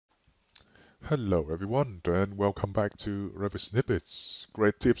Hello everyone and welcome back to Revit Snippets.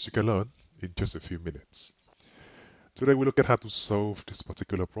 Great tips you can learn in just a few minutes. Today we look at how to solve this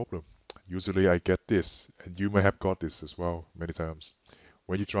particular problem. Usually I get this, and you may have got this as well many times,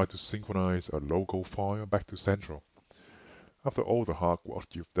 when you try to synchronize a local file back to central. After all the hard work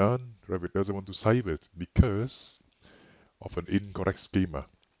you've done, Revit doesn't want to save it because of an incorrect schema.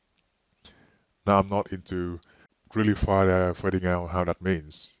 Now I'm not into really finding out how that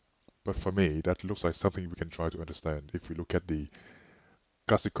means. But for me, that looks like something we can try to understand if we look at the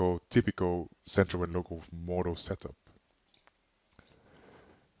classical, typical central and local model setup.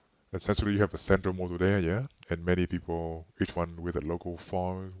 Essentially, you have a central model there, yeah, and many people, each one with a local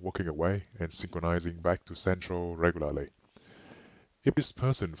file, walking away and synchronizing back to central regularly. If this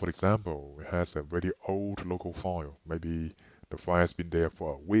person, for example, has a very old local file, maybe the file has been there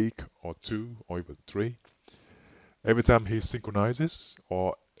for a week or two or even three, every time he synchronizes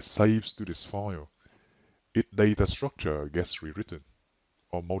or saves to this file, its data structure gets rewritten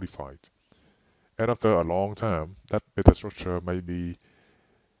or modified. And after a long time, that data structure may be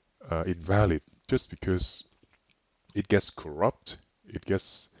invalid just because it gets corrupt, it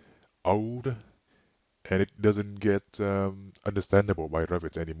gets old, and it doesn't get understandable by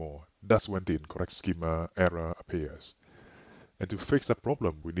Revit anymore. That's when the incorrect schema error appears. And to fix that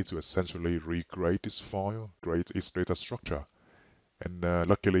problem, we need to essentially recreate this file, create its data structure. And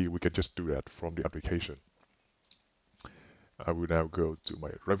luckily, we can just do that from the application. I will now go to my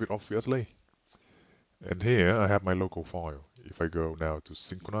Revit, obviously. And here I have my local file. If I go now to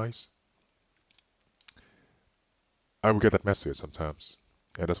synchronize, I will get that message sometimes.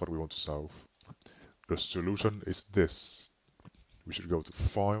 And that's what we want to solve. The solution is this. We should go to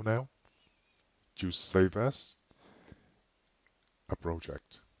File now, choose Save As, a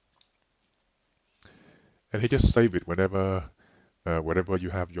project. And he just save it whenever you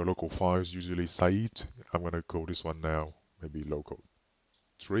have your local files usually saved. I'm going to call this one now, maybe local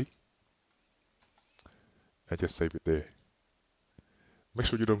 3. And just save it there. Make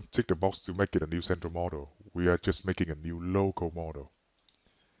sure you don't tick the box to make it a new central model. We are just making a new local model.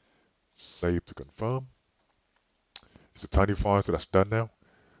 Save to confirm. It's a tiny file, so that's done now.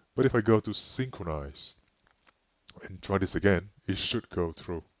 But if I go to synchronize and try this again, it should go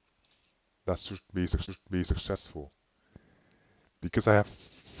through. That should be successful. Because I have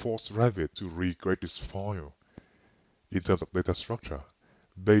forced Revit to recreate this file in terms of data structure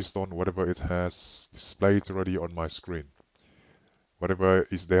based on whatever it has displayed already on my screen. Whatever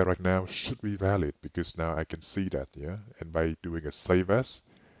is there right now should be valid because now I can see that, yeah? And by doing a save as,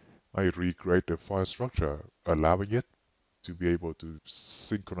 I recreate the file structure, allowing it to be able to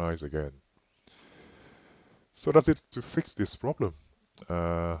synchronize again. So that's it to fix this problem.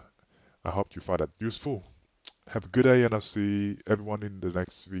 I hope you find that useful. Have a good day and I'll see everyone in the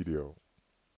next video.